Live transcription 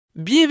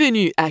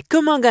Bienvenue à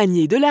Comment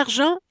gagner de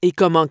l'argent et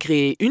comment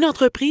créer une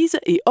entreprise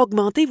et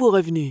augmenter vos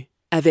revenus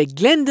avec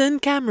Glendon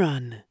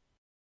Cameron.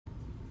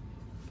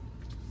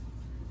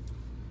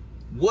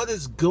 What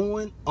is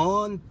going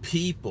on,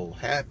 people?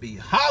 Happy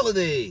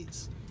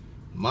holidays!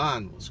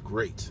 Mine was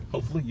great.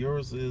 Hopefully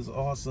yours is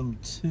awesome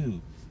too.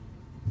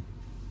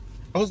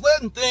 I was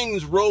letting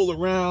things roll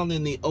around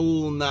in the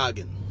old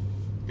noggin,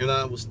 and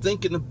I was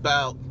thinking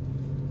about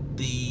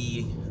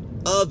the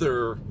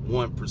other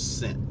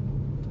 1%.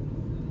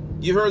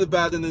 You heard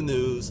about it in the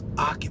news,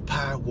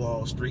 Occupy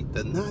Wall Street,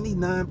 the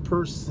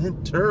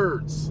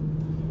 99%ers.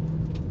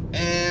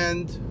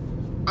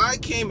 And I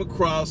came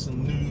across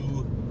some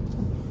new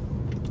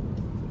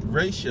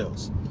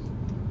ratios.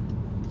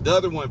 The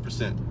other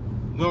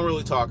 1%, we don't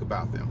really talk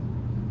about them.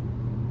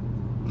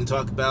 We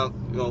talk about,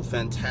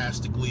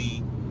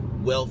 fantastically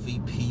wealthy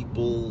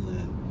people,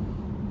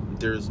 and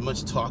there's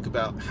much talk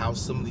about how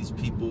some of these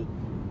people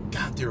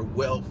got their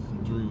wealth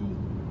through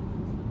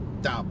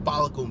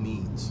diabolical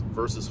means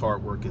versus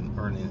hard work and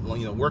earning,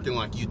 working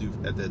like you do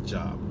at that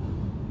job.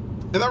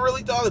 And I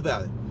really thought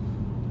about it.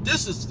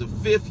 This is the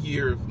 5th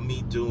year of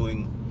me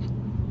doing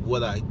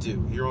what I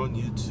do here on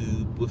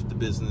YouTube with the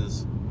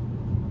business.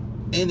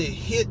 And it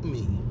hit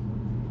me.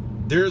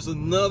 There's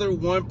another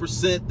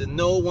 1% that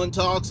no one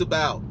talks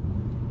about.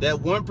 That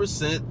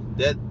 1%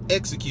 that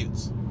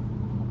executes.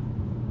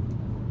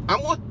 I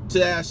want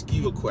to ask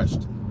you a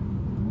question.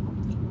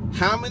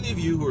 How many of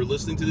you who are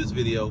listening to this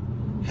video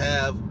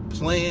have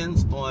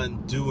plans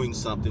on doing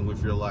something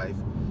with your life?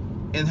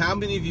 And how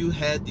many of you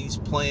had these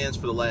plans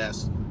for the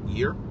last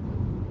year,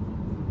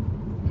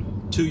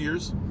 2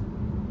 years,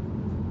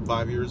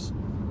 5 years,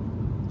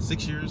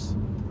 6 years,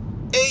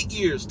 8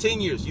 years,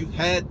 10 years? You've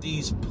had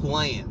these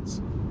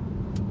plans.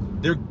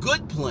 They're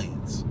good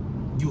plans.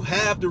 You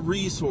have the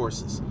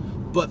resources,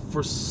 but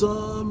for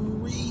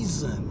some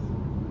reason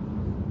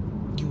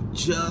you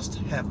just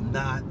have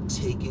not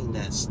taken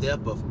that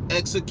step of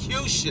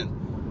execution.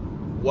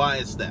 Why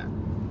is that?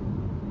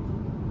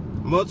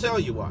 I'm going to tell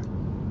you why.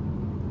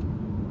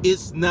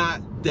 It's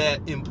not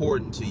that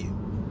important to you.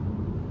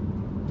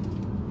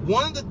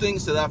 One of the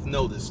things that I've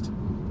noticed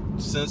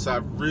since I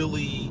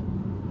really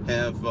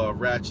have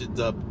ratcheted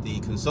up the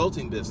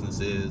consulting business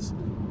is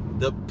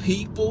the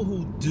people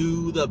who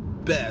do the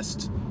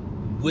best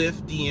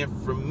with the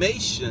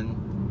information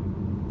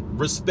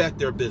respect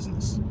their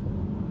business.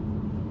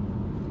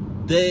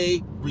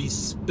 They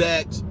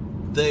respect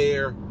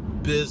their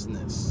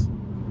business.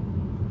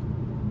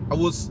 I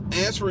was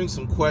answering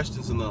some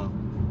questions in a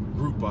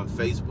group on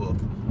Facebook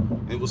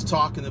and was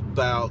talking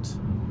about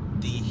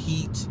the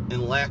heat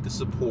and lack of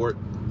support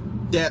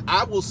that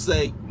I will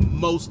say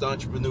most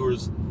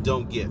entrepreneurs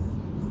don't get.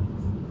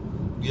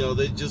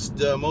 They just,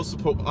 most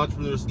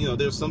entrepreneurs,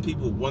 there's some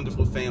people with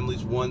wonderful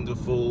families,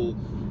 wonderful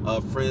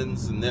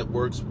friends and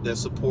networks that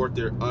support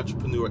their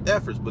entrepreneur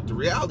efforts. But the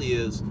reality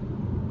is,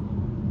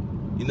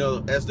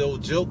 as the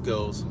old joke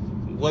goes,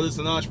 what is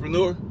an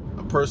entrepreneur?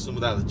 A person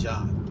without a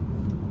job.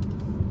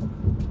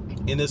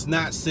 And it's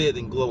not said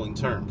in glowing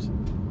terms.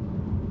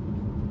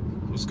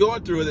 I was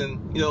going through it, and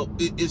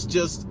it's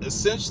just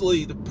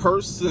essentially the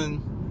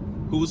person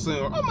who was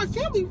saying, "Oh, my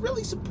family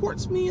really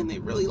supports me, and they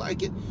really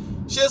like it."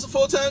 She has a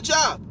full-time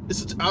job.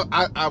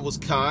 I was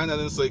kind. I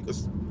didn't say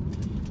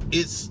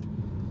it's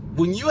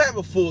when you have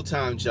a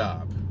full-time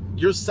job,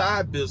 your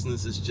side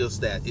business is just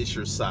that. It's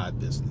your side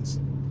business.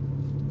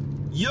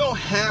 You don't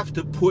have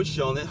to push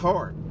on it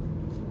hard,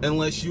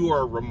 unless you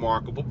are a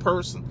remarkable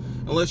person,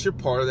 unless you're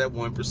part of that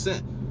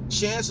 1%.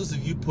 Chances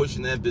of you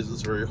pushing that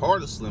business very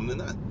hard are slim to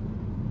none.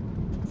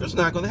 It's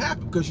not going to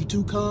happen because you're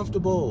too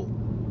comfortable.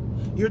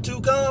 You're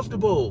too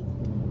comfortable.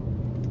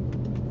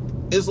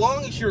 As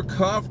long as you're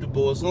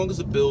comfortable, as long as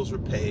the bills are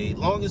paid, as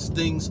long as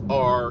things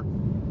are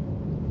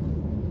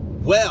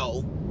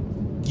well,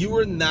 you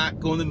are not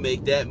going to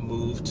make that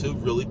move to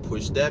really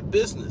push that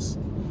business.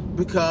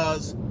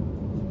 Because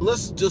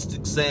let's just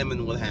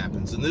examine what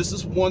happens. And this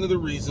is one of the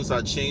reasons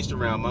I changed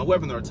around my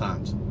webinar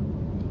times.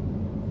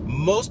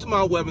 Most of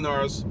my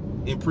webinars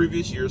in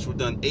previous years were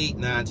done 8,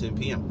 9, 10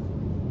 p.m.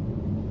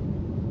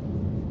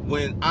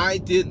 When I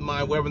did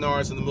my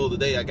webinars in the middle of the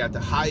day, I got the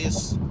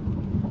highest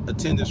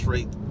attendance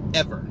rate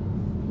ever.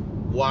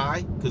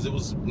 Why? Because it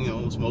was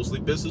mostly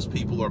business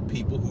people or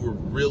people who were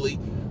really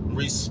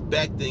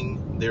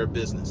respecting their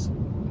business.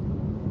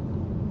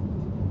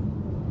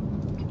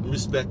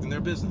 Respecting their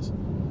business.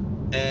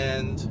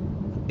 And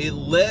it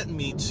led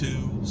me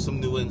to some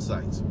new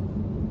insights.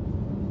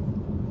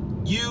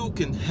 You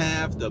can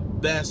have the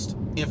best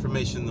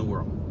information in the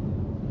world.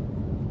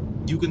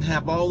 You can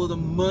have all of the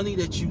money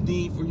that you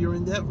need for your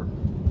endeavor.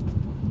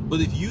 But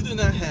if you do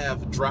not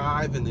have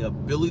drive and the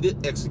ability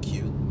to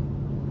execute,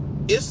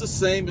 it's the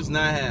same as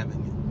not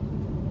having it.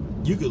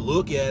 You could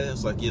look at it,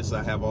 it's like, yes,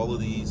 I have all of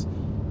these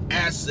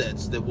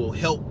assets that will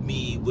help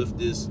me with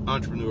this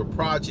entrepreneur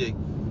project,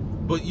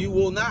 but you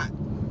will not.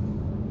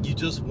 You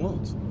just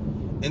won't.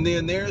 And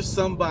then there's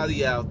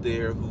somebody out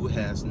there who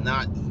has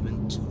not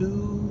even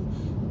 2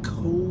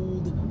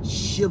 cold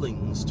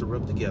shillings to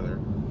rub together,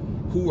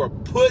 who are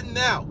putting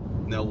out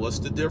Now, what's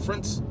the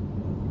difference?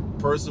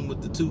 Person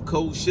with the 2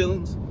 cold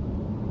shillings,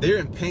 they're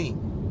in pain.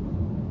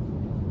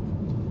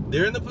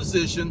 They're in the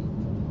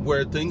position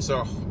where things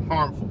are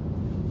harmful.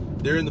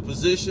 They're in the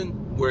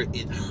position where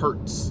it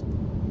hurts.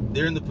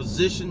 They're in the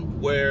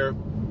position where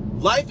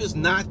life is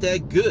not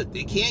that good.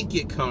 They can't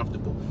get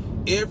comfortable.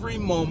 Every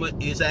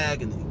moment is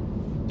agony.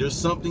 There's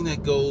something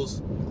that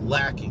goes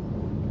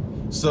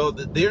lacking. So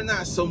that they're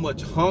not so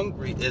much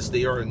hungry as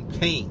they are in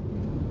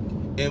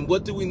pain. And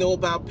what do we know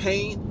about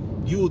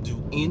pain? You will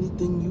do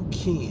anything you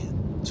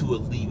can to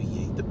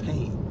alleviate the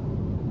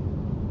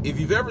pain. If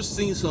you've ever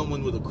seen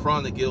someone with a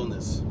chronic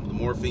illness, with a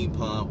morphine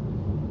pump,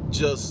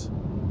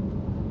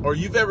 or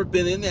you've ever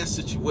been in that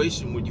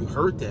situation where you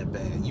hurt that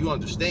bad, you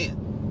understand.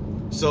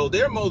 So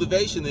their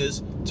motivation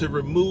is to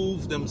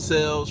remove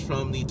themselves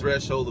from the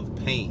threshold of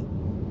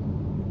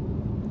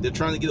pain. They're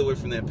trying to get away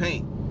from that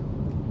pain.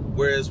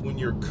 Whereas when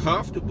you're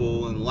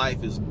comfortable and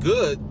life is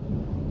good,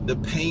 the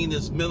pain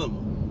is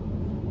minimal.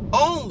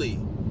 Only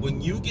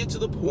when you get to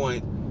the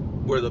point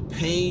where the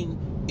pain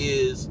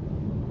is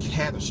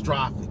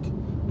catastrophic,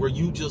 where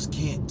you just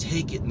can't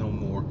take it no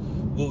more,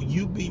 will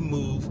you be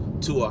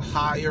moved to a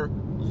higher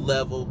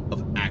level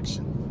of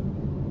action.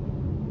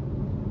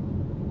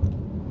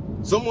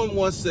 Someone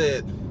once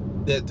said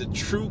that the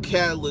true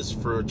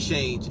catalyst for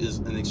change is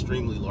an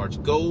extremely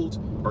large goal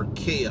or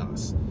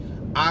chaos.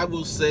 I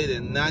will say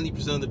that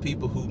 90% of the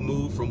people who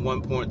move from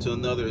one point to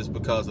another is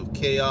because of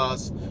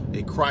chaos,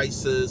 a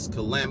crisis,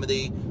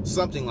 calamity,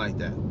 something like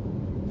that.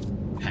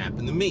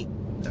 Happened to me.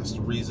 That's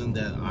the reason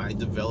that I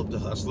developed a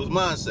hustler's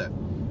mindset.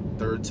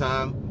 Third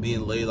time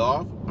being laid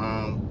off,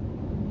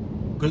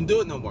 couldn't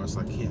do it no more. It's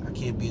like, I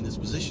can't be in this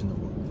position no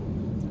more.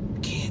 I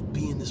can't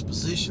be in this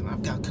position.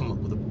 I've got to come up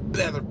with a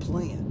better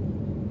plan.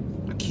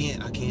 I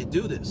can't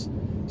do this.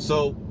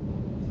 So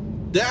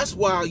that's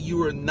why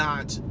you are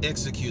not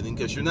executing,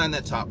 because you're not in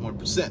that top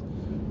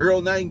 1%.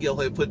 Earl Nightingale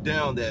had put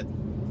down that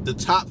the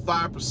top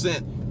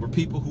 5% were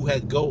people who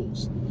had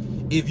goals.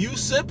 If you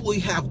simply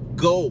have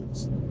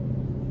goals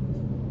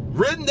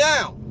written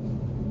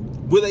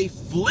down with a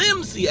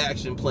flimsy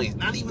action plan,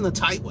 not even a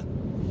tight one,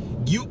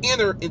 you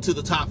enter into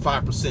the top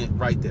 5%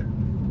 right there.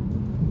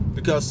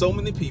 Because so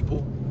many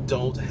people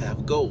don't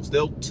have goals.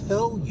 They'll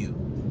tell you,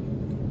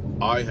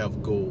 I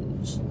have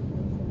goals.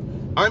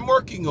 I'm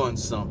working on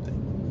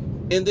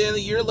something. And then a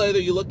year later,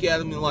 you look at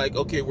them and like,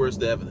 okay, where's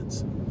the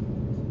evidence?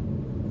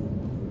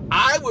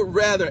 I would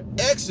rather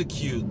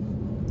execute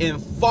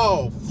and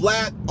fall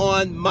flat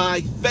on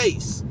my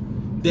face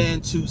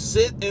than to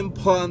sit and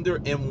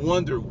ponder and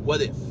wonder,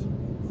 what if?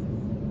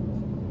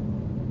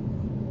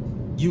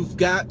 You've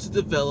got to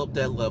develop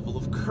that level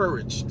of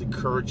courage, the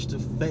courage to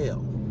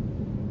fail,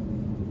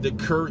 the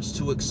courage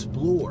to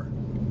explore.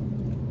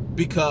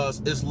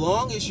 Because as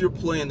long as you're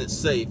playing it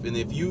safe, and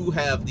if you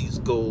have these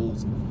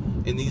goals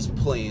and these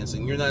plans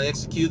and you're not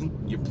executing,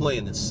 you're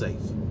playing it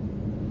safe.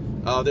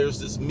 There's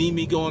this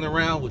meme going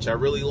around, which I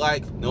really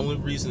like. The only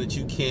reason that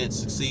you can't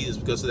succeed is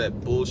because of that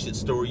bullshit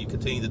story you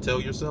continue to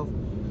tell yourself.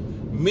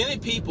 Many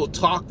people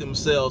talk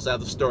themselves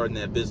out of starting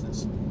that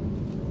business.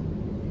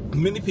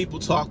 Many people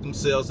talk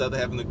themselves out of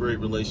having a great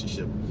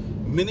relationship.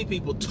 Many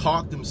people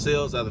talk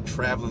themselves out of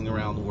traveling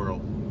around the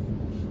world.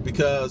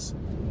 Because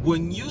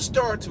when you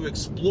start to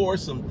explore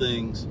some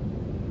things,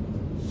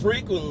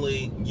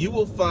 frequently you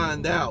will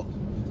find out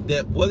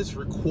that what is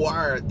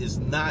required is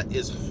not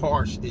as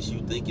harsh as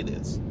you think it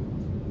is.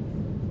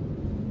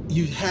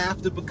 You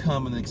have to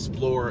become an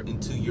explorer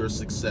into your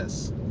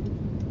success.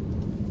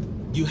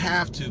 You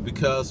have to,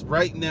 because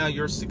right now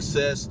your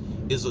success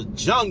is a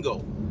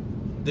jungle.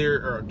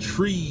 There are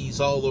trees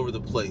all over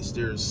the place.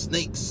 There's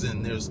snakes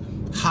and there's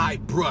high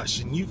brush,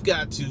 and you've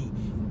got to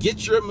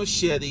get your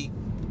machete,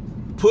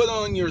 put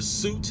on your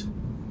suit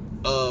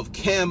of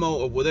camo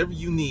or whatever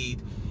you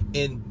need,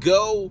 and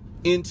go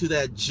into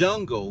that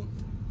jungle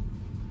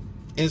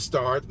and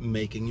start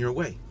making your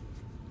way.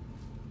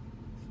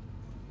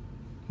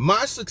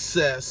 My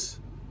success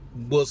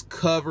was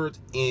covered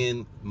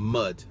in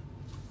mud.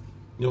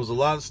 There was a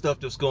lot of stuff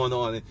that's going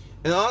on.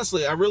 And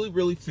honestly, I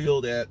really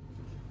feel that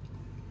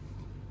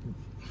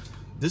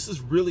this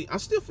is really, I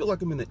still feel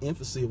like I'm in the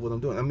infancy of what I'm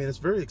doing. I mean, it's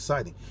very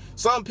exciting.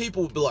 Some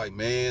people would be like,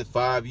 man,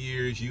 5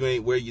 years, you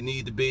ain't where you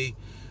need to be.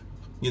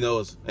 You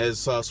know, as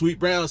Sweet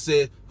Brown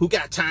said, who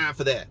got time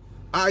for that?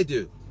 I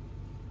do.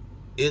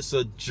 It's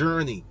a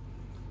journey.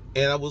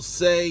 And I will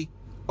say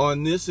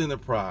on this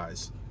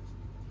enterprise,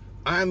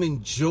 I'm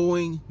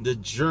enjoying the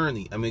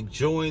journey. I'm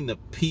enjoying the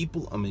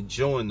people. I'm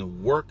enjoying the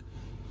work.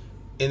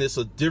 And it's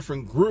a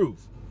different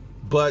groove.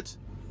 But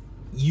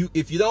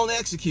if you don't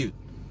execute,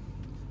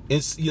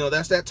 it's, you know,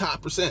 that's that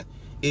top percent,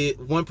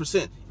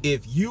 1%.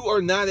 If you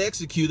are not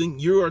executing,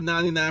 you're a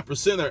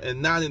 99%er,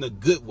 and not in a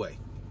good way.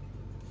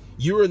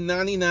 You're a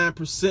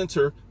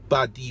 99%er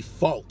by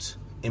default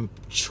and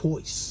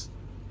choice.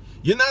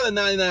 You're not a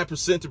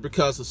 99%er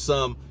because of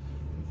some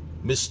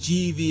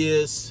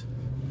mischievous,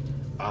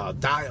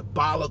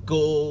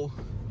 diabolical,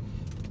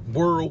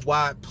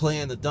 worldwide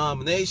plan of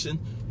domination.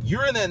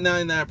 You're in that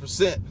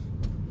 99%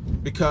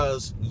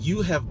 because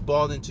you have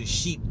bought into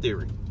sheep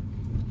theory.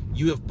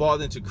 You have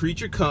bought into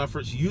creature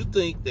comforts. You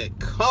think that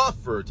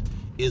comfort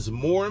is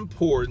more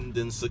important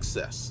than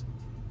success.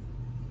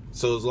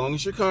 So as long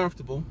as you're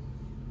comfortable,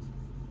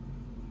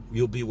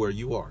 you'll be where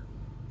you are.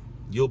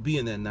 You'll be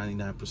in that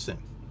 99%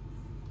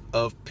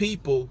 of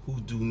people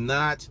who do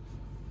not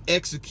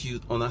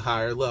execute on a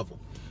higher level.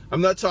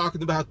 I'm not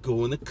talking about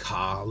going to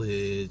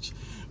college,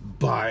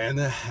 buying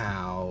a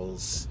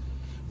house,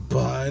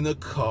 buying a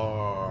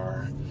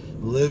car,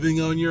 living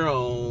on your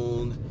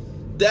own.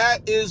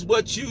 That is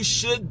what you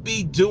should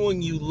be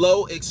doing, you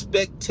low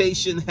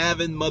expectation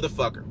having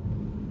motherfucker.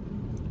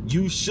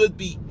 You should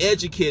be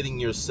educating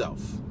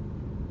yourself.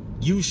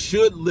 You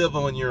should live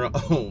on your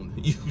own.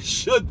 You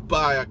should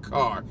buy a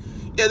car.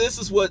 Yeah, this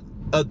is what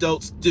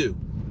adults do.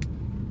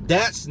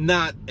 That's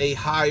not a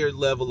higher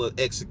level of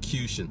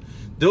execution.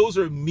 Those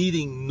are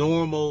meeting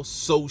normal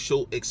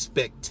social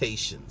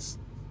expectations.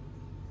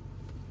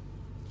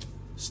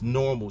 It's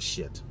normal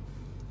shit.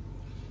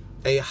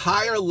 A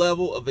higher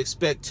level of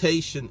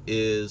expectation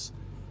is,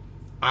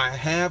 I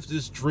have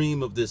this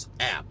dream of this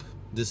app.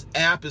 This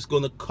app is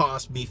going to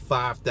cost me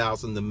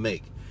 $5,000 to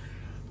make.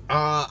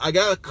 I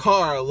got a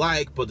car I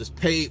like, but it's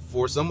paid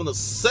for, so I'm going to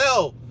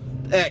sell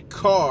that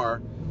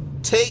car,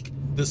 take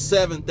the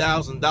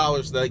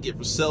 $7,000 that I get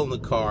for selling the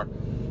car,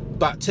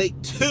 but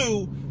take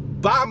two,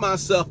 buy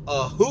myself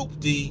a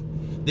hoopty,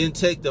 then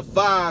take the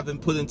 $5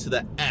 and put into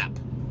the app.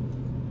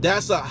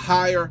 That's a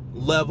higher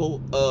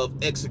level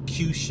of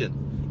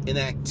execution and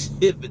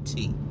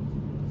activity.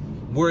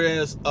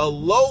 Whereas a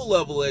low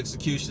level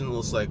execution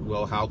looks like,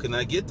 well, how can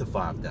I get to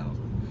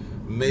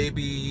 5,000?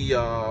 Maybe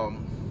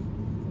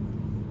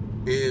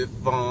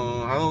if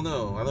I don't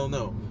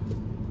know.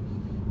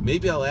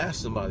 Maybe I'll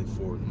ask somebody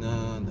for it.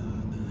 Nah.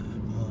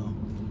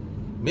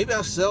 Maybe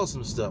I'll sell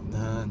some stuff.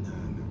 Nah.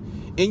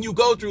 And you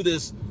go through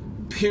this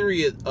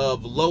period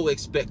of low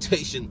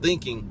expectation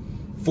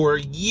thinking for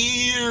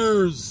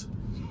years.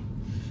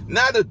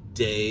 Not a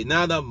day,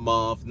 not a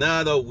month,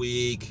 not a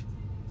week.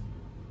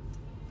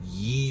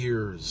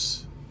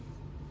 Years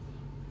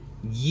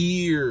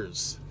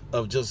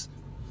of just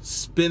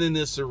spinning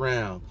this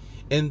around.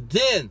 And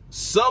then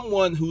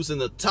someone who's in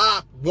the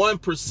top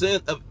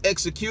 1% of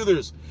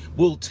executors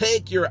will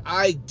take your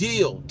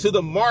ideal to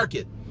the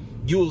market.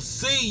 You'll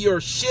see your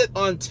shit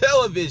on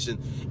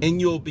television and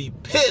you'll be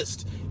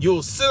pissed.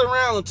 You'll sit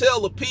around and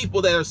tell the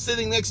people that are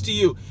sitting next to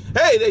you,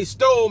 hey, they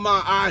stole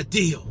my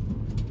ideal.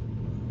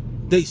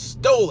 They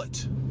stole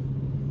it.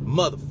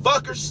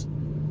 Motherfuckers.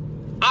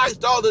 I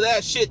thought of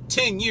that shit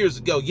 10 years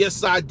ago.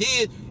 Yes, I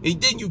did.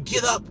 And then you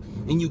get up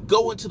and you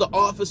go into the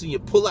office and you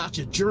pull out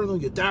your journal,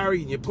 your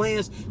diary, and your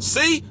plans.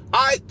 See,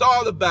 I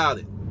thought about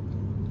it.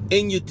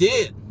 And you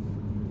did.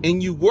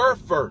 And you were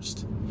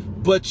first.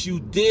 But you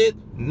did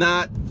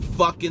not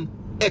fucking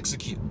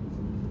execute.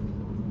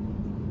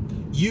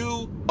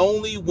 You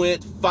only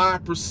went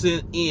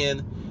 5%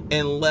 in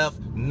and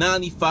left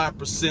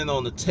 95%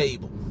 on the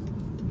table.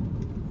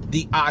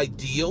 The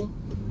ideal,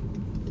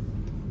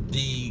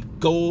 the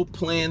goal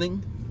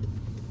planning,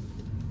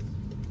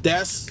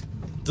 that's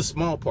the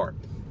small part.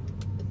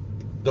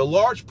 The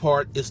large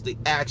part is the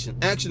action.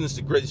 Action is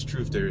the greatest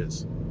truth there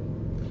is.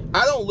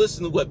 I don't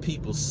listen to what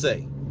people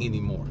say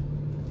anymore.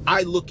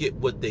 I look at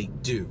what they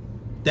do.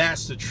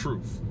 That's the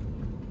truth.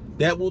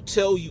 That will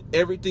tell you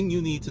everything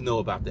you need to know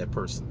about that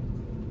person.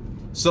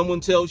 Someone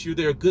tells you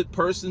they're a good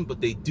person,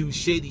 but they do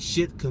shady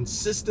shit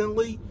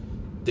consistently.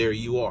 There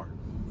you are.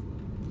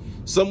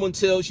 Someone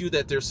tells you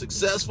that they're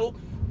successful,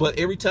 but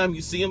every time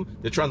you see them,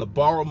 they're trying to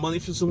borrow money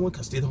from someone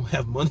because they don't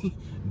have money.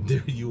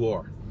 There you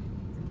are.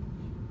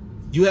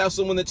 You have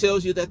someone that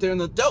tells you that they're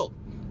an adult,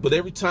 but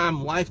every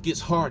time life gets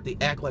hard, they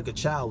act like a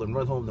child and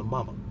run home to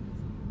mama.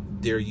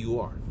 There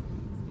you are.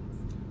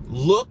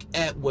 Look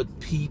at what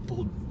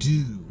people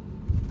do.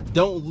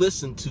 Don't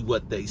listen to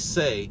what they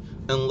say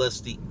unless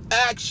the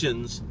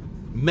actions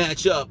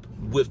match up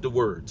with the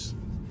words.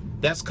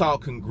 That's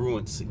called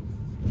congruency.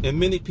 And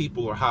many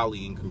people are highly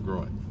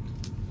incongruent.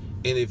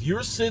 And if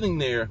you're sitting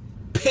there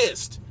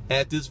pissed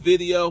at this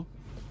video,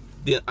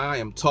 then I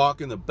am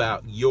talking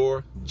about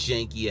your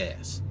janky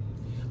ass.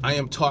 I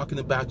am talking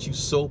about you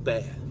so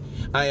bad.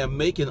 I am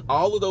making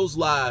all of those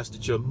lies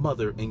that your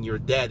mother and your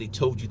daddy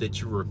told you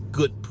that you were a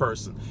good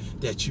person,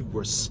 that you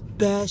were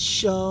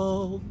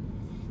special.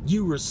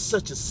 You were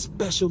such a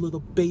special little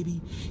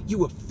baby. You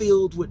were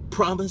filled with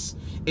promise.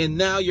 And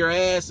now your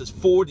ass is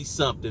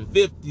 40-something,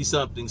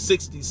 50-something,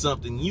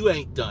 60-something. You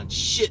ain't done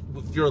shit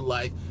with your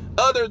life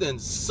other than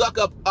suck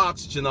up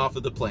oxygen off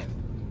of the planet.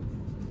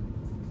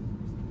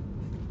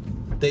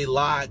 They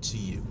lied to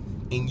you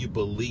and you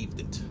believed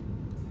it.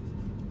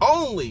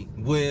 Only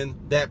when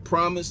that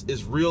promise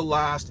is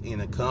realized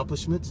in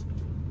accomplishment,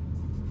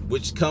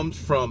 which comes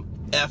from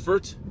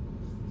effort,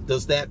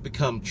 does that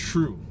become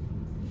true.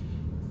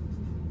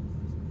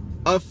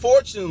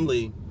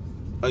 Unfortunately,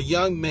 a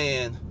young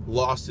man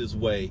lost his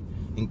way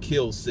and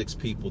killed 6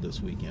 people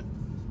this weekend.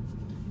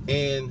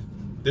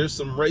 And there's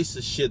some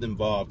racist shit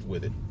involved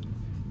with it.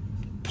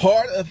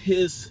 Part of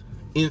his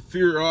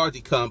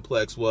inferiority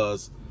complex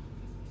was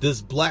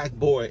this black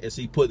boy, as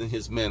he put in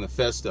his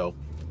manifesto,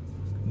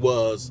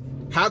 was,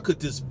 how could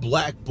this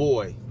black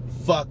boy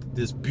fuck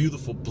this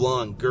beautiful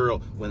blonde girl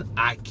when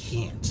I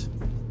can't?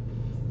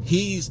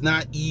 He's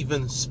not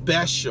even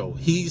special.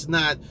 He's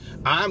not,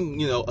 I'm,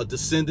 a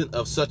descendant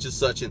of such and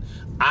such, and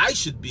I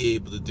should be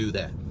able to do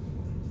that.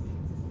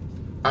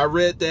 I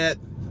read that,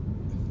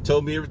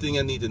 told me everything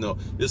I need to know.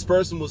 This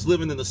person was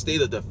living in a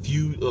state of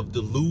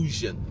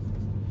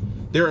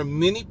delusion. There are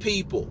many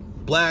people,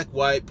 black,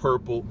 white,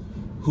 purple,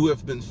 who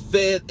have been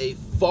fed a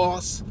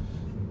false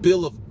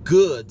bill of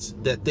goods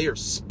that they are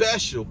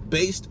special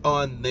based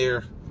on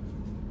their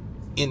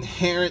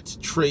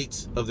inherent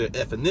traits of their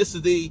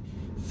ethnicity,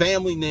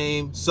 family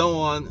name, so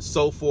on and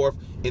so forth,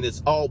 and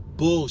it's all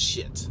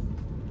bullshit.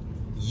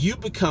 You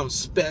become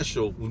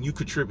special when you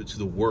contribute to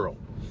the world,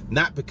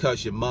 not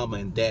because your mama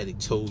and daddy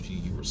told you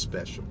you were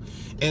special.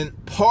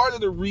 And part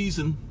of the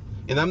reason,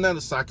 and I'm not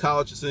a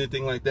psychologist or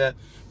anything like that,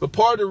 but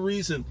part of the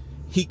reason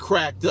he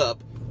cracked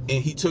up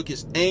and he took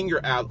his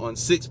anger out on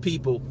 6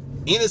 people,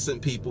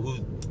 innocent people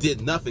who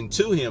did nothing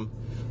to him,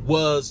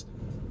 was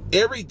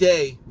every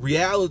day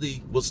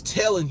reality was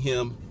telling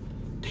him,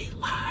 they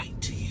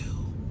lied to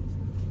you.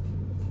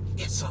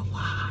 It's a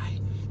lie.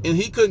 And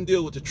he couldn't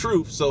deal with the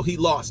truth, so he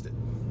lost it.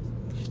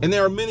 And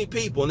there are many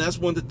people, and that's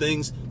one of the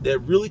things that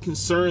really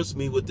concerns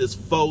me with this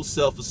faux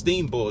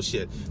self-esteem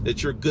bullshit,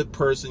 that you're a good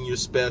person, you're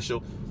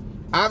special.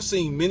 I've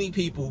seen many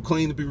people who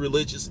claim to be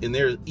religious and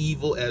they're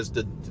evil as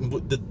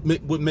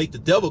would make the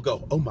devil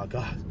go, oh my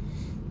God.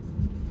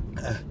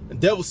 The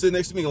devil sitting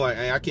next to me like,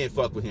 hey, I can't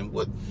fuck with him.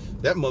 What?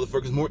 That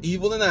motherfucker's more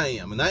evil than I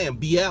am, and I am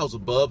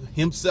Beelzebub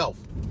himself.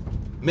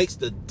 Makes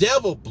the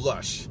devil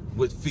blush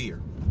with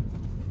fear.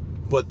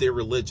 But they're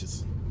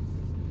religious.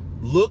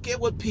 Look at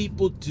what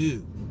people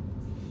do.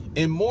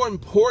 And more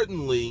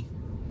importantly,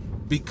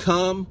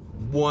 become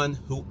one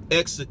who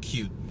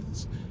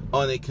executes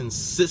on a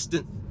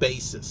consistent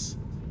basis.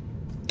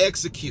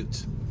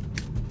 Execute.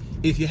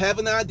 If you have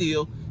an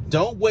ideal,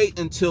 don't wait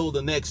until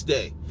the next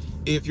day.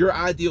 If your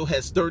ideal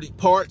has 30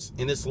 parts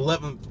and it's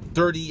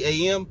 11:30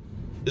 a.m.,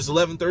 it's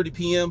 11:30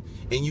 p.m.,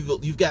 and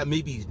you've got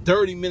maybe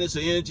 30 minutes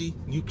of energy,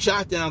 you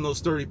jot down those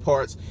 30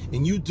 parts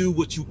and you do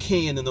what you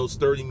can in those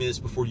 30 minutes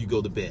before you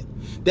go to bed.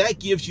 That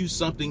gives you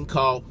something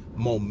called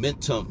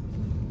momentum.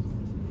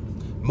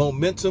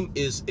 Momentum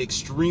is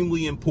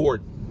extremely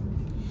important.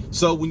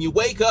 So when you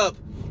wake up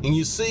and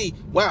you see,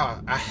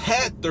 wow, I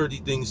had 30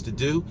 things to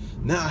do,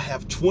 now I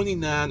have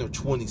 29 or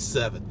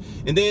 27.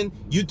 And then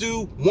you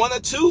do 1 or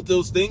 2 of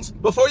those things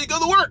before you go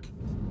to work.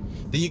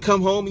 Then you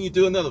come home and you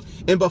do another.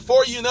 And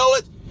before you know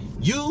it,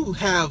 you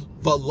have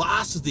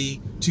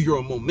velocity to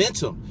your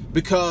momentum,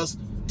 because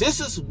this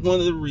is one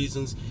of the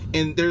reasons,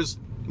 and there's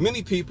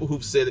many people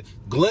who've said it,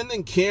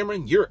 Glendon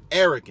Cameron, you're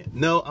arrogant.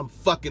 No, I'm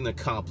fucking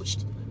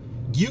accomplished.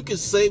 You can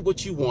say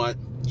what you want.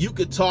 You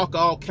could talk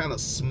all kind of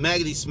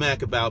smackety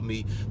smack about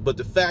me, but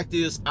the fact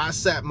is, I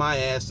sat my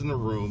ass in the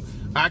room.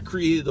 I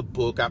created a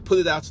book. I put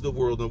it out to the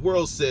world, and the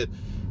world said,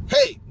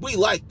 hey, we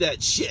like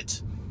that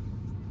shit.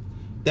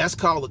 That's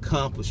called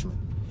accomplishment.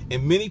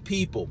 And many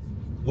people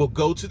will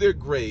go to their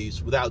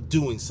graves without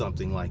doing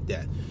something like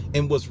that.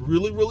 And what's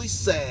really, really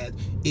sad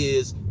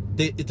is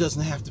that it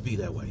doesn't have to be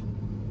that way.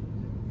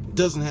 It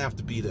doesn't have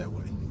to be that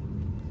way.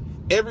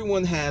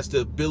 Everyone has the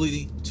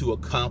ability to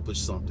accomplish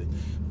something.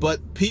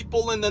 But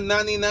people in the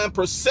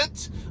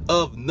 99%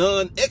 of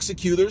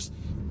non-executors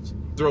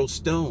throw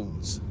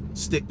stones,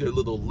 stick their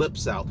little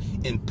lips out,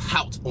 and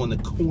pout on the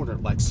corner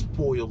like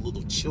spoiled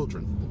little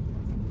children.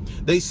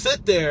 They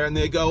sit there and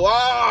they go,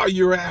 oh,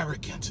 you're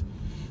arrogant.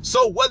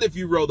 So what if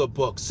you wrote a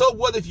book? So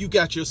what if you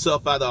got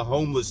yourself out of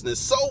homelessness?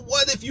 So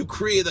what if you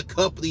created a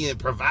company and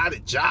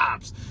provided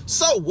jobs?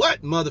 So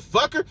what,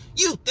 motherfucker?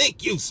 You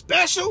think you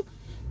special?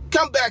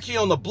 Come back here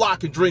on the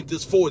block and drink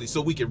this 40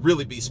 so we can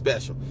really be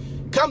special.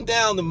 Come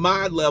down to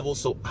my level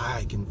so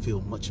I can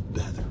feel much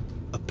better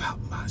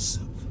about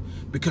myself.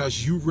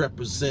 Because you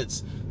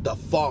represent the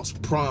false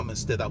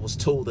promise that I was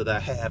told that I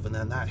have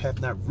and I have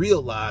not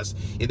realized.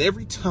 And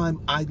every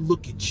time I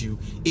look at you,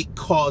 it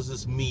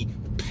causes me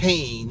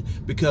pain,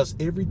 because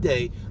every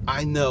day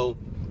I know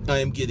I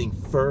am getting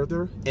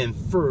further and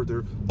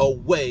further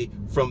away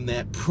from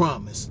that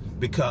promise,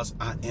 because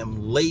I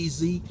am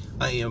lazy,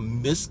 I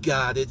am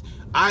misguided,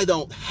 I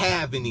don't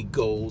have any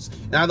goals,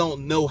 and I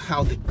don't know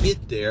how to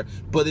get there.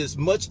 But it's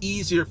much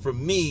easier for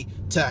me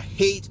to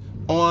hate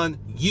on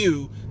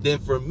you than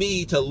for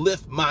me to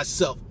lift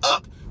myself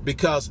up,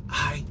 because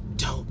I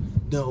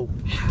don't know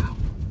how.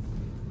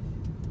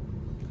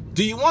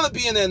 Do you want to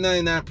be in that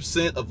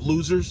 99% of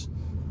losers?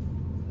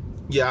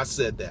 Yeah, I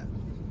said that.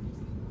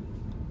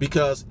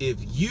 Because if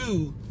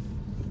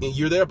and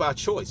you're there by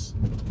choice.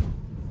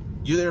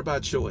 You're there by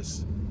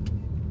choice.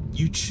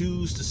 You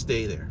choose to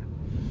stay there.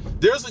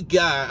 There's a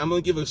guy, I'm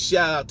going to give a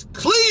shout out to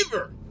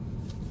Cleaver.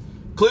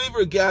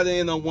 Cleaver got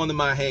in on one of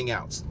my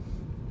hangouts.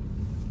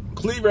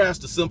 Cleaver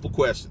asked a simple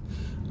question.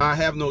 I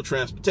have no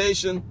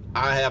transportation.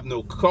 I have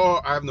no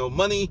car. I have no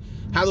money.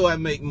 How do I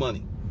make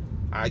money?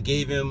 I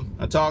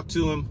talked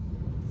to him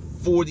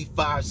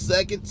 45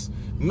 seconds,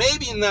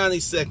 maybe 90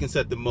 seconds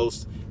at the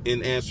most,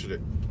 and answered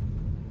it.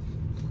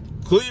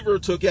 Cleaver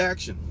took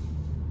action.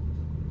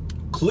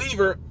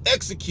 Cleaver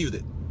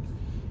executed.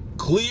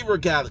 Cleaver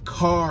got a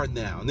car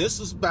now. And this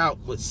is about,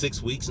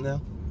 6 weeks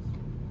now?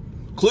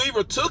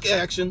 Cleaver took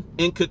action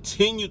and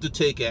continued to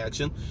take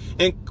action.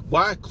 And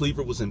why?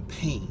 Cleaver was in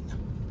pain.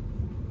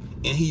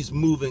 And he's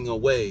moving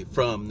away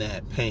from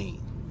that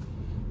pain.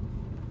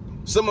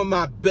 Some of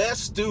my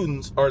best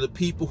students are the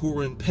people who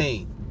are in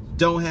pain,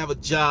 don't have a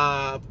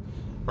job,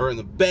 or in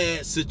a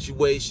bad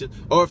situation,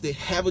 or if they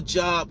have a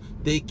job,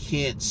 they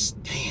can't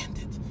stand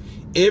it.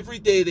 Every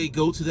day they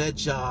go to that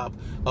job,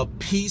 a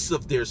piece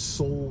of their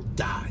soul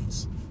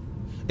dies.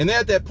 And they're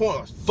at that point,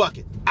 like, fuck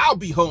it, I'll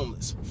be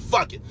homeless.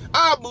 Fuck it,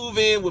 I'll move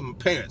in with my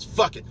parents.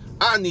 Fuck it,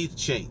 I need to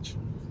change.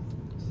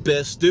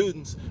 Best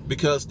students,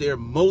 because they're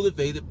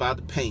motivated by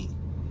the pain.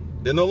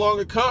 They're no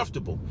longer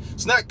comfortable.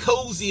 It's not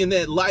cozy in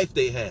that life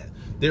they had.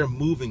 They're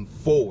moving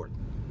forward.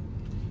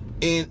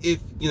 And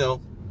if,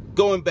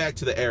 going back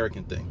to the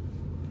arrogant thing,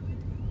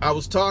 I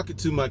was talking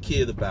to my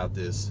kid about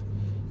this,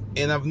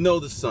 and I've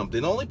noticed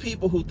something. The only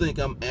people who think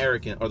I'm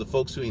arrogant are the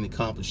folks who ain't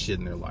accomplished shit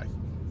in their life.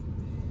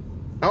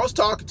 I was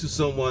talking to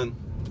someone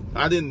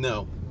I didn't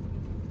know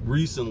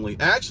recently,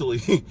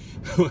 actually,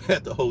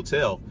 at the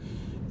hotel,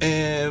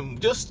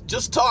 and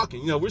just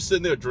talking. We're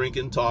sitting there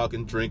drinking,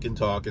 talking.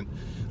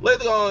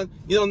 Later on,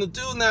 the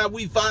dude and I,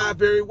 we vibe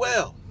very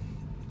well.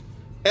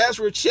 As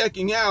we're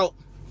checking out,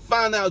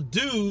 find out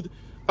dude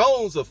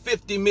owns a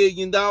 $50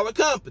 million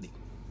company.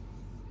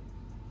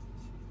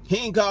 He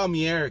ain't call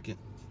me arrogant.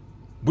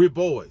 We're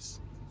boys.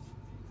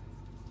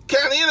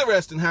 Kind of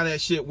interesting how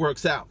that shit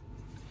works out.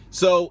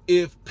 So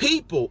if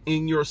people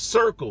in your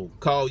circle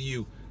call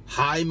you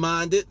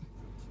high-minded,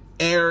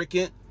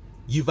 arrogant,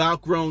 you've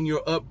outgrown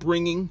your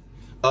upbringing,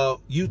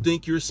 you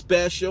think you're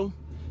special,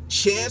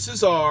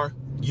 chances are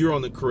you're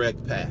on the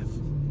correct path.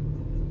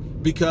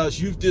 Because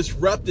you've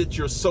disrupted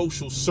your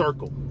social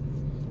circle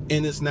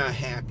and it's not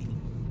happy.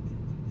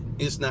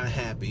 It's not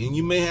happy. And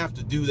you may have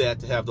to do that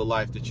to have the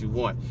life that you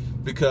want.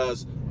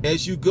 Because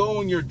as you go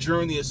on your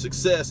journey of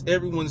success,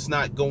 everyone's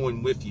not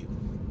going with you.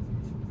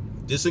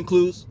 This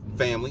includes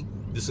family.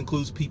 This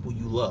includes people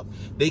you love.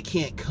 They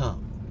can't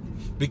come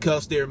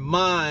because their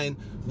mind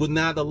would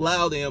not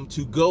allow them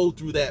to go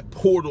through that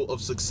portal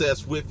of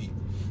success with you.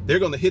 They're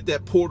going to hit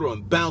that portal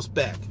and bounce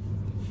back.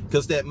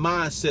 Because that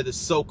mindset is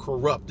so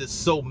corrupt. It's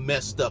so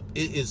messed up.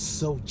 It is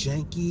so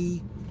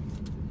janky.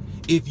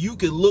 If you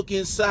could look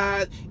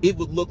inside, it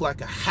would look like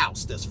a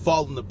house that's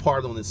falling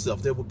apart on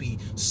itself. There would be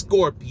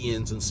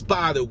scorpions and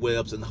spider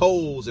webs and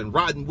holes and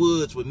rotten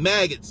woods with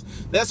maggots.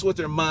 That's what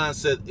their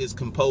mindset is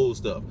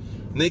composed of.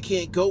 And they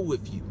can't go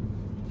with you.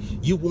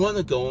 You want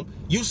to go.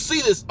 You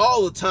see this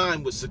all the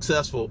time with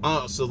successful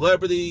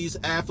celebrities,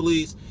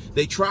 athletes.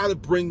 They try to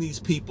bring these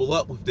people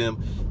up with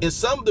them. And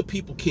some of the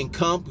people can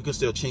come because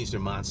they'll change their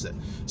mindset.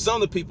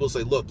 Some of the people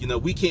say, look,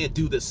 we can't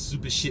do this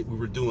stupid shit we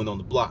were doing on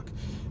the block.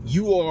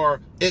 You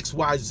are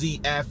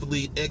XYZ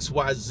athlete,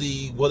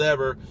 XYZ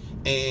whatever,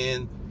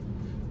 and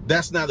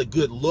that's not a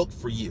good look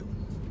for you.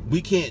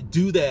 We can't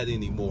do that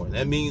anymore.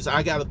 That means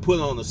I got to put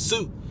on a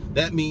suit.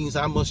 That means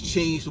I must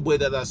change the way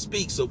that I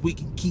speak so we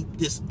can keep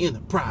this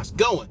enterprise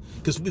going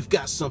because we've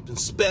got something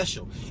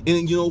special.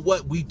 And you know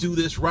what? We do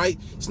this right.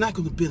 It's not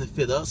going to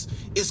benefit us.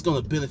 It's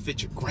going to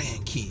benefit your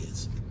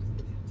grandkids.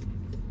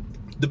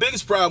 The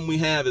biggest problem we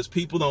have is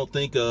people don't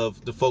think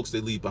of the folks they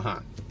leave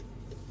behind.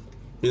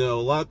 A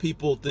lot of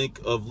people think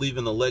of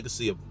leaving a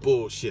legacy of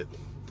bullshit.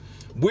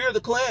 We're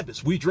the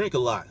Clampets. We drink a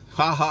lot.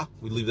 Ha ha.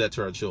 We leave that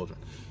to our children.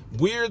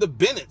 We're the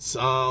Bennetts.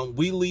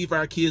 We leave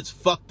our kids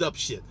fucked up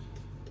shit.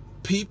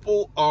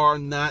 People are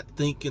not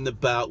thinking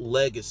about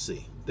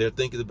legacy. They're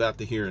thinking about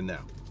the here and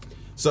now.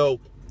 So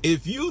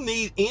if you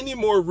need any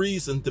more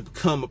reason to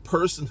become a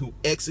person who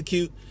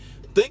execute,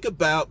 think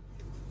about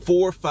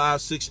 4,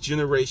 5, 6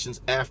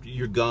 generations after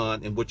you're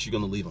gone and what you're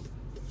going to leave them.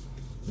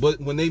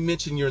 But when they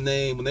mention your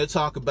name, when they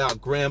talk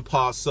about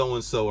grandpa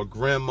so-and-so or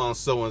grandma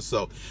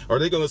so-and-so, are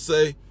they going to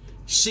say,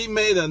 she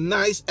made a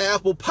nice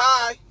apple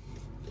pie?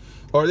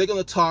 Or are they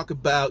going to talk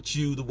about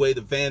you the way the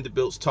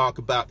Vanderbilts talk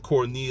about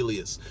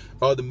Cornelius,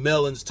 or the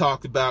Mellons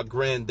talk about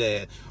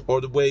Granddad,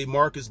 or the way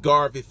Marcus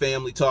Garvey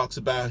family talks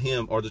about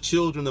him, or the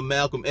children of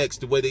Malcolm X,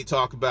 the way they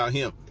talk about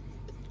him?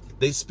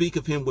 They speak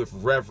of him with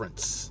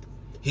reverence.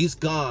 He's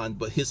gone,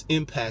 but his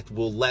impact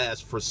will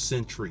last for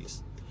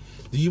centuries.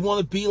 Do you want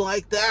to be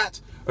like that?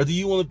 Or do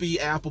you want to be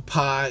apple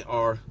pie?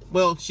 Or,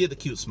 well, she had a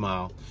cute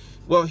smile.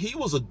 Well, he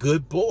was a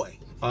good boy.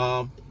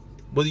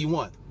 What do you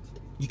want?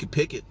 You can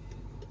pick it.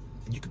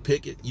 You can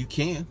pick it. You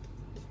can.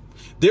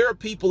 There are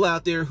people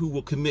out there who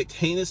will commit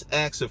heinous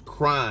acts of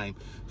crime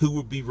who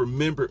will be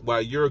remembered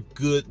while your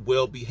good,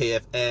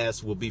 well-behaved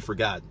ass will be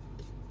forgotten.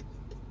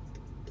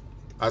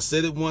 I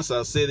said it once,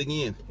 I'll say it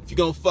again. If you're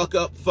going to fuck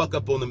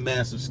up on a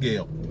massive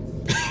scale.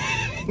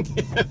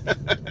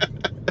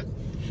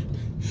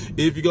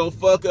 If you're going to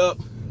fuck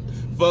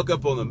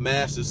up on a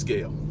massive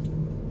scale.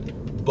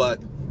 But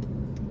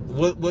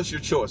what's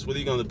your choice? What are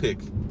you going to pick?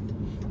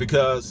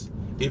 Because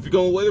if you're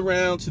going to wait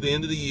around to the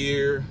end of the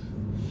year,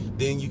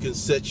 then you can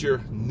set your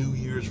New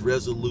Year's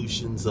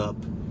resolutions up.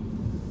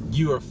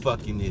 you're a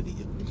fucking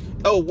idiot.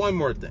 Oh, one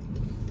more thing.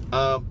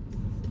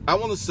 I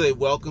want to say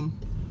welcome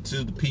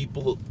to the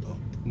people,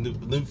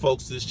 new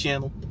folks to this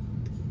channel.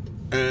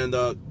 And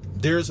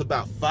there's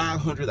about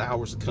 500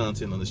 hours of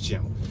content on this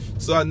channel.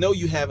 So I know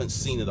you haven't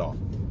seen it all.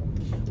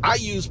 I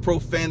use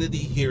profanity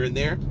here and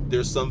there.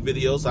 There's some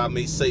videos I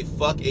may say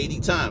fuck 80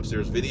 times.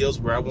 There's videos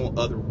where I won't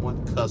utter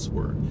one cuss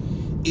word.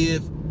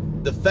 If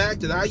the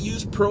fact that I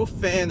use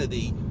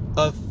profanity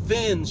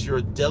offends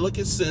your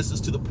delicate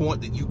senses to the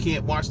point that you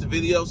can't watch the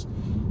videos,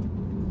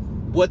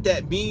 what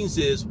that means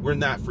is we're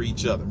not for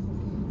each other.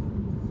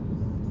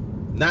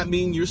 Not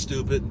mean you're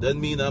stupid,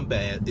 doesn't mean I'm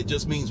bad. It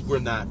just means we're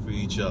not for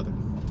each other.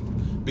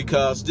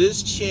 Because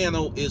this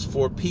channel is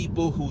for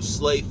people who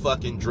slay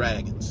fucking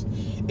dragons.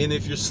 And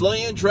if you're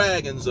slaying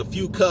dragons, a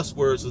few cuss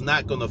words is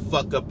not going to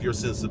fuck up your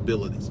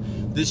sensibilities.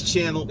 This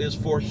channel is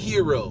for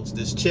heroes.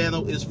 This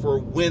channel is for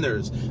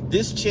winners.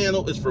 This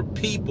channel is for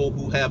people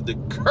who have the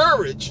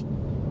courage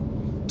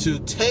to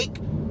take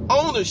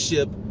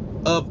ownership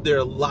of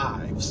their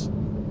lives.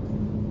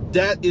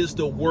 That is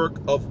the work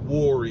of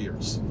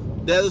warriors.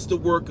 That is the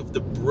work of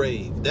the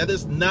brave. That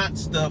is not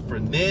stuff for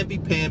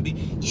namby-pamby.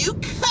 You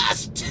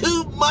cuss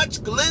too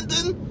much,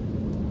 Glendon.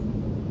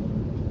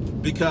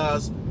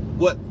 Because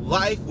what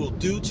life will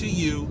do to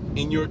you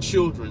and your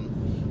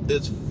children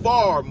is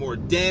far more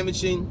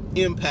damaging,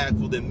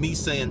 impactful than me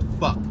saying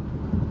fuck.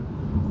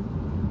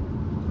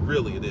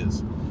 Really, it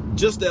is.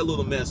 Just that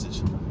little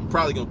message. I'm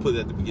probably going to put it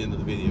at the beginning of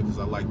the video because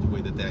I like the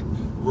way that that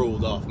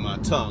rolled off my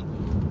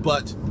tongue.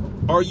 But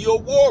are you a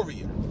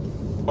warrior?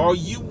 Are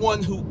you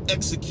one who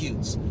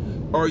executes?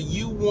 Are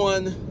you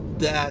one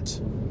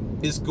that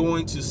is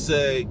going to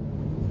say,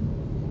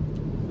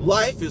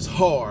 life is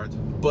hard,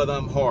 but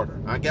I'm harder?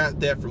 I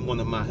got that from one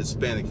of my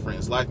Hispanic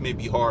friends. Life may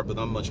be hard, but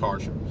I'm much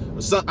harsher.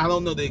 Or some, I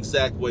don't know the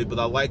exact way, but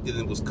I liked it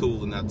and it was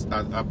cool. And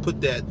I put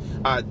that,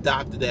 I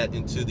adopted that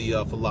into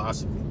the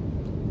philosophy.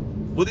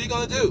 What are you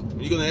going to do?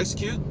 Are you going to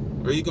execute?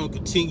 Or are you going to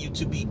continue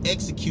to be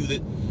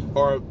executed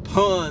or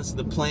pawns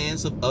the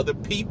plans of other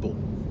people?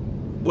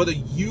 What are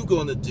you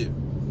going to do?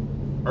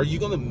 Are you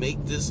going to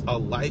make this a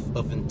life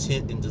of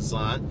intent and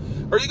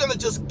design? Or are you going to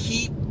just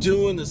keep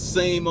doing the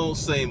same old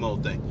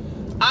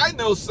thing? I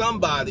know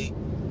somebody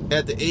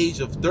at the age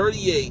of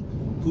 38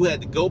 who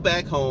had to go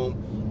back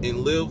home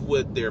and live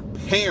with their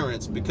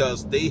parents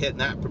because they had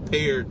not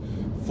prepared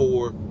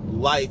for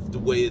life the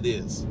way it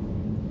is.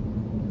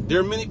 There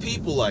are many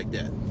people like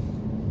that.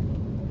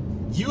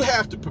 You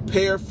have to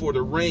prepare for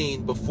the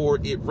rain before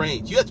it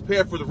rains. You have to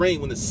prepare for the rain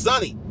when it's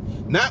sunny,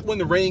 not when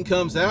the rain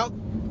comes out.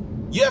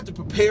 You have to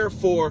prepare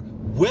for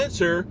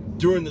winter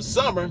during the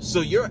summer so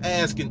your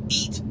ass can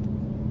eat.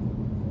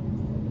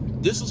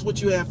 This is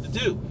what you have to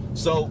do.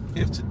 So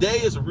if today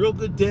is a real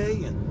good day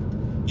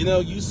and, you know,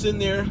 you sitting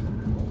there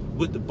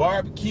with the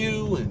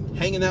barbecue and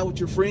hanging out with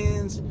your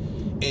friends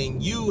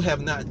and you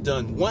have not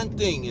done one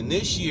thing in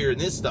this year,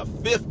 and this is the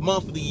 5th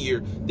month of the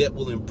year, that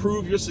will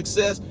improve your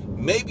success,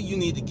 maybe you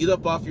need to get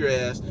up off your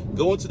ass,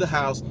 go into the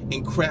house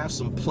and craft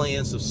some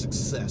plans of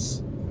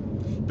success.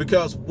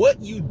 Because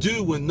what you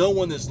do when no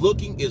one is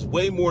looking is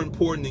way more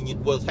important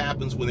than what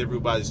happens when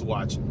everybody's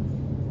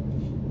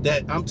watching.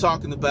 That I'm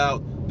talking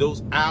about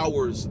those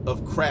hours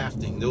of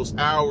crafting, those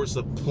hours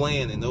of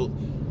planning. Those,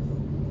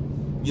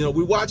 you know,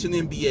 we watch an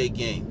NBA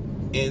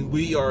game and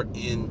we are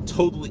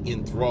totally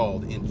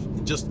enthralled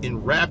and just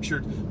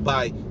enraptured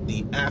by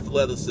the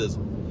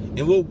athleticism.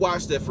 And we'll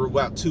watch that for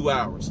about 2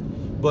 hours.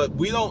 But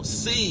we don't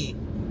see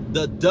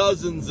the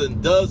dozens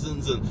and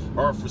dozens,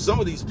 or for some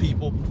of these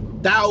people,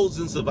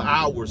 thousands of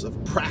hours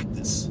of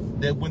practice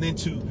that went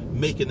into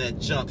making that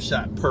jump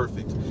shot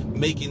perfect,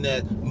 making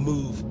that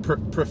move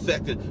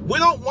perfected. We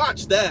don't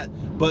watch that,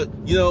 but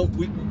you know,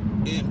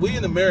 we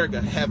in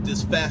America have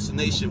this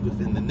fascination with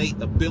an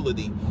innate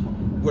ability,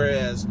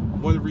 whereas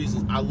one of the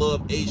reasons I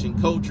love Asian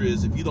culture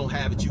is if you don't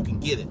have it, you can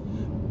get it.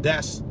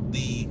 That's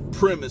the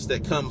premise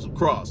that comes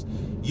across.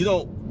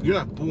 You're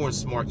not born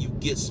smart, you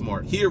get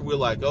smart. Here we're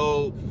like,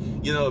 oh,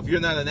 you know, if you're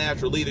not a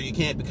natural leader, you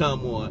can't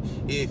become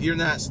one. If you're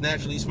not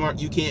naturally smart,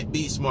 you can't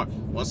be smart.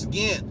 Once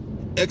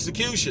again,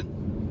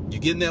 execution. You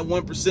get in that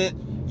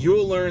 1%,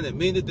 you'll learn that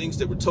many of the things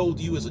that were told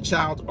to you as a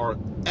child are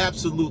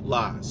absolute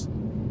lies.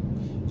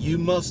 You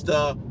must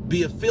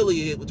be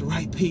affiliated with the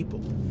right people.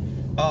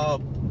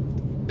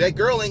 That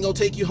girl ain't gonna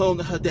take you home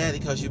to her daddy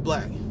because you're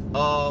black.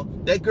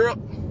 That girl,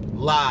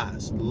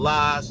 lies,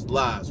 lies,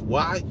 lies.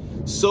 Why?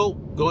 So,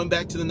 going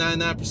back to the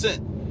 99%,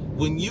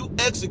 when you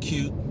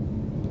execute,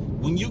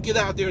 when you get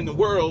out there in the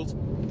world,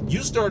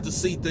 you start to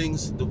see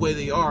things the way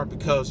they are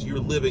because you're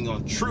living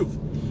on truth.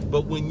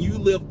 But when you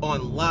live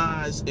on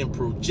lies and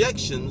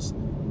projections,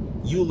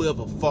 you live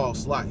a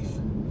false life.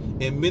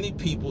 And many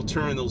people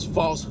turn those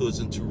falsehoods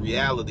into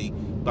reality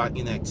by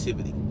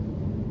inactivity.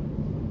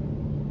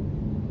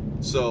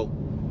 So,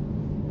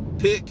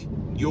 pick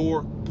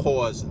your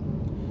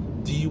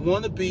poison. Do you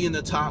want to be in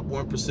the top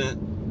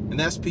 1%? And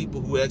that's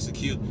people who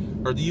execute,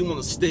 or do you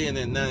want to stay in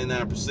that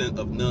 99%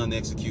 of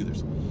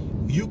non-executors?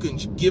 You can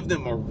give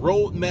them a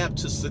roadmap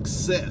to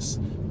success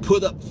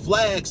put up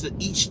flags at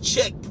each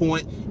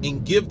checkpoint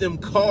and give them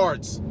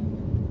cards.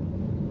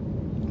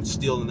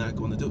 Still not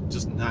going to do it.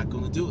 Just not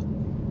going to do it.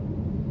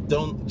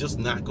 Just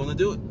not going to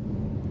do it.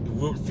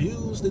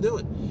 Refuse to do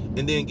it.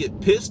 And then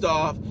get pissed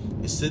off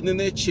and sitting in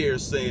their chair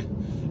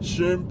saying,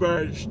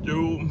 somebody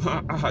stole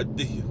my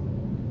idea.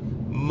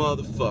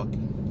 Motherfucker.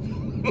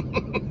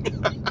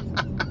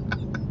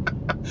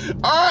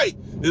 All right,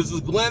 this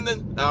is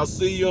Glendon. I'll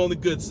see you on the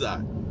good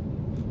side.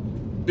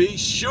 Be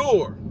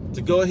sure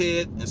to go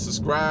ahead and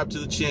subscribe to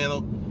the channel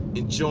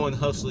and join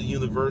Hustler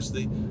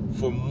University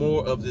for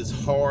more of this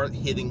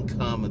hard-hitting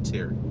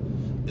commentary.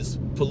 It's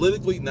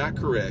politically not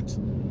correct.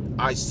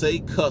 I say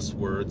cuss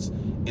words,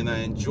 and I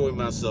enjoy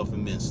myself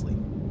immensely.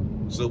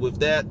 So with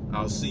that,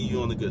 I'll see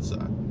you on the good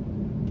side.